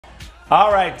All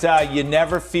right, you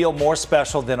never feel more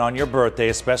special than on your birthday,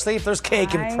 especially if there's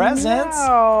cake and presents.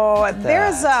 Oh,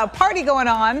 there's a party going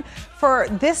on for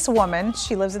this woman.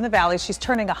 She lives in the Valley. She's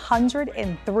turning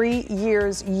 103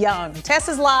 years young. Tess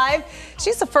is live.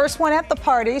 She's the first one at the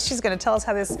party. She's going to tell us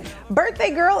how this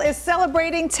birthday girl is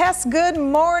celebrating. Tess, good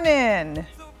morning.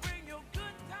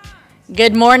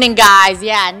 Good morning, guys.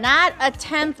 Yeah, not a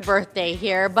 10th birthday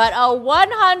here, but a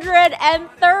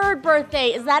 103rd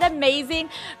birthday. Is that amazing?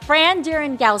 Fran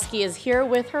Darengowski is here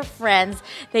with her friends.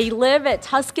 They live at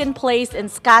Tuscan Place in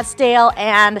Scottsdale,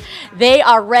 and they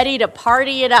are ready to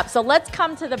party it up. So let's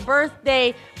come to the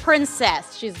birthday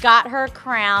princess. She's got her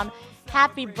crown.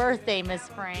 Happy birthday, Miss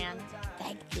Fran.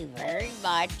 Thank you very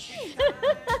much.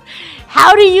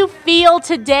 How do you feel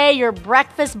today, your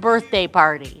breakfast birthday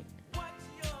party?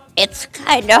 It's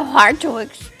kind of hard to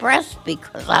express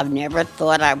because I've never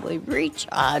thought I would reach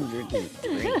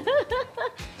 103.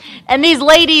 And these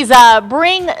ladies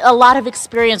bring a lot of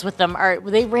experience with them.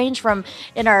 They range from,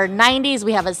 in our 90s,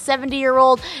 we have a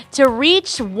 70-year-old, to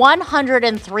reach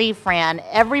 103, Fran.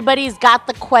 Everybody's got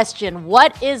the question,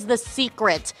 what is the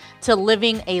secret to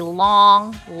living a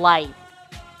long life?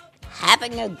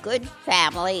 Having a good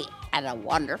family and a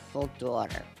wonderful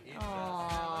daughter.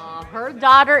 Her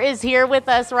daughter is here with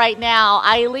us right now.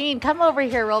 Eileen, come over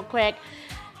here real quick.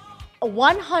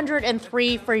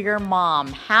 103 for your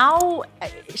mom.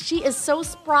 She is so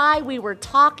spry. We were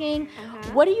talking.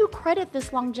 What do you credit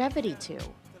this longevity to?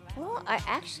 Well, I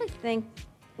actually think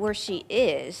where she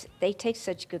is, they take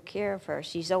such good care of her.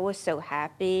 She's always so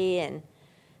happy, and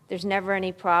there's never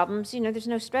any problems. You know, there's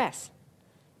no stress.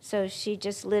 So she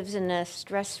just lives in a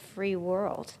stress-free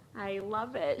world. I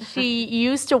love it. She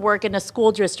used to work in a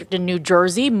school district in New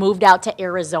Jersey, moved out to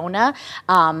Arizona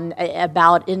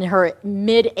about in her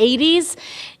mid-80s.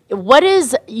 What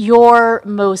is your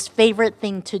most favorite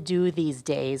thing to do these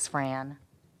days, Fran?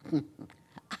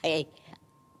 I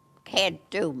can't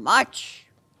do much.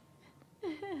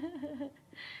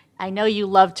 I know you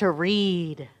love to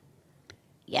read.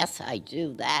 Yes, I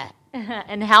do that.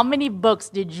 And how many books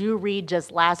did you read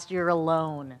just last year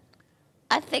alone?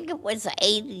 I think it was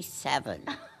 87.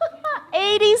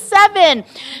 87!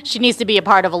 She needs to be a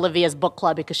part of Olivia's book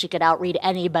club because she could outread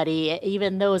anybody,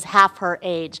 even those half her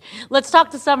age. Let's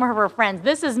talk to some of her friends.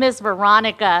 This is Miss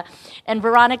Veronica. And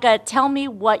Veronica, tell me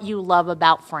what you love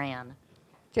about Fran.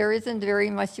 There isn't very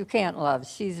much you can't love.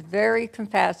 She's very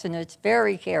compassionate,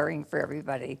 very caring for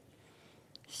everybody.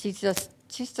 She's just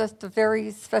a very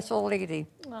special lady.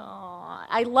 Aww,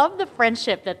 I love the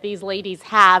friendship that these ladies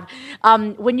have.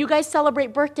 When you guys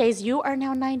celebrate birthdays, you are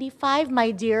now 95,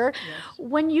 my dear. Yes.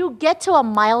 When you get to a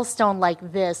milestone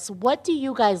like this, what do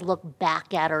you guys look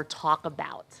back at or talk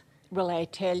about? Well, I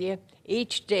tell you,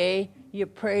 each day you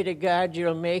pray to God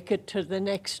you'll make it to the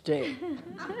next day.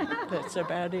 That's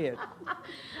about it.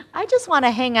 I just want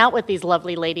to hang out with these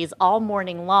lovely ladies all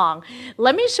morning long.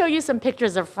 Let me show you some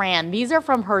pictures of Fran. These are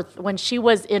from her when she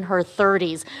was in her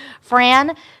 30s.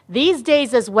 Fran, these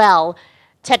days as well,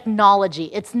 technology,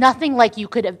 it's nothing like you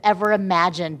could have ever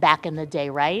imagined back in the day,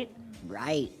 right?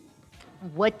 Right.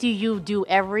 What do you do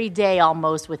every day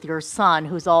almost with your son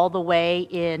who's all the way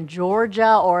in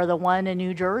Georgia or the one in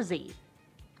New Jersey?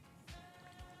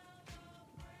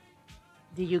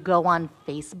 Do you go on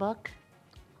Facebook?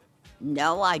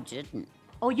 No, I didn't.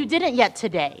 Oh, you didn't yet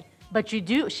today, but you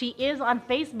do. She is on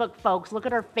Facebook, folks. Look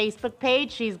at her Facebook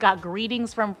page. She's got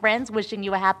greetings from friends wishing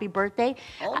you a happy birthday.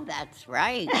 Oh, that's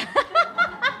right.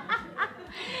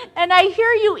 And I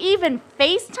hear you even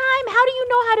FaceTime. How do you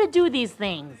know how to do these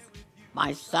things?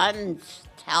 My sons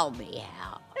tell me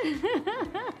how.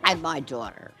 And my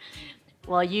daughter.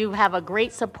 Well, you have a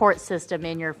great support system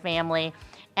in your family.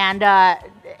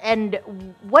 And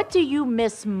what do you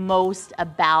miss most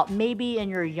about maybe in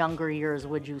your younger years,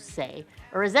 would you say?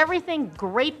 Or is everything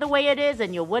great the way it is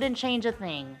and you wouldn't change a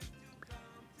thing?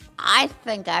 I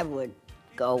think I would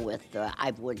go with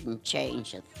I wouldn't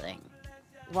change a thing.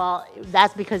 Well,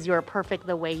 that's because you're perfect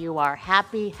the way you are.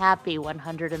 Happy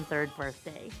 103rd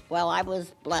birthday. Well, I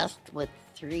was blessed with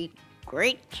 3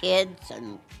 great kids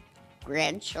and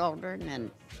grandchildren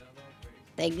and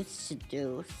things to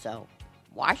do, so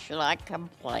why should I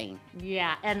complain?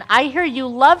 Yeah, and I hear you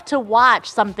love to watch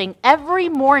something every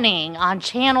morning on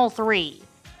Channel 3.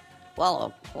 Well,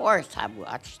 of course, I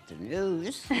watch the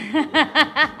news.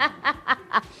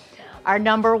 Our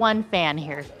 #1 fan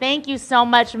here. Thank you so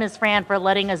much, Miss Fran, for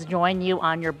letting us join you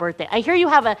on your birthday. I hear you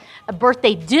have a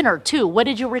birthday dinner, too. What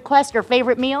did you request? Your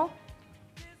favorite meal?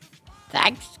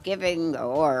 Thanksgiving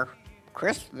or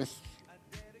Christmas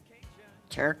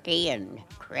turkey and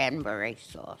cranberry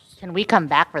sauce. Can we come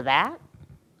back for that?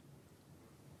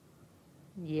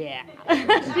 Yeah.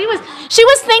 she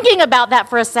was thinking about that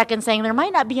for a second, saying there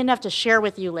might not be enough to share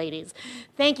with you, ladies.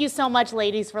 Thank you so much,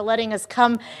 ladies, for letting us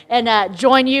come and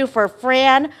join you for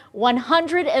Fran,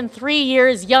 103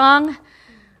 years young.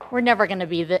 We're never going to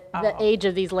be the age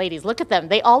of these ladies. Look at them.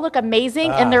 They all look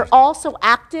amazing, and they're all so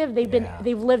active.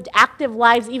 They've lived active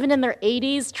lives, even in their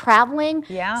 80s, traveling.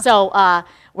 Yeah. So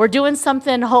we're doing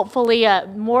something, hopefully,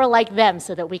 more like them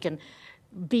so that we can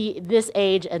be this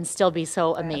age and still be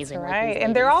so amazing. That's like right. these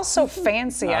And they're ladies. all so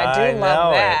fancy. I do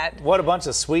love that. What a bunch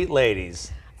of sweet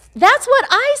ladies. That's what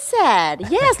I said.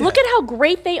 Yes, look at how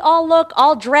great they all look,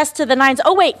 all dressed to the nines.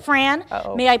 Oh, wait, Fran,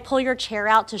 may I pull your chair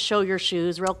out to show your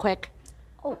shoes real quick?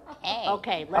 Okay.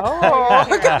 Okay, let's Oh,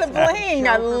 look at the bling.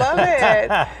 I love it.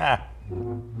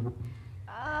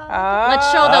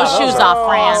 let's show those shoes off,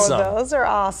 Fran. awesome. Those are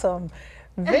awesome.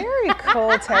 Very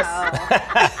cool,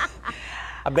 Tess.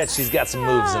 I bet she's got some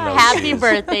moves in those Happy shoes.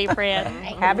 birthday, Fran.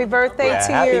 Happy birthday to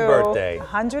happy you. birthday.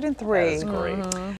 103. That's great.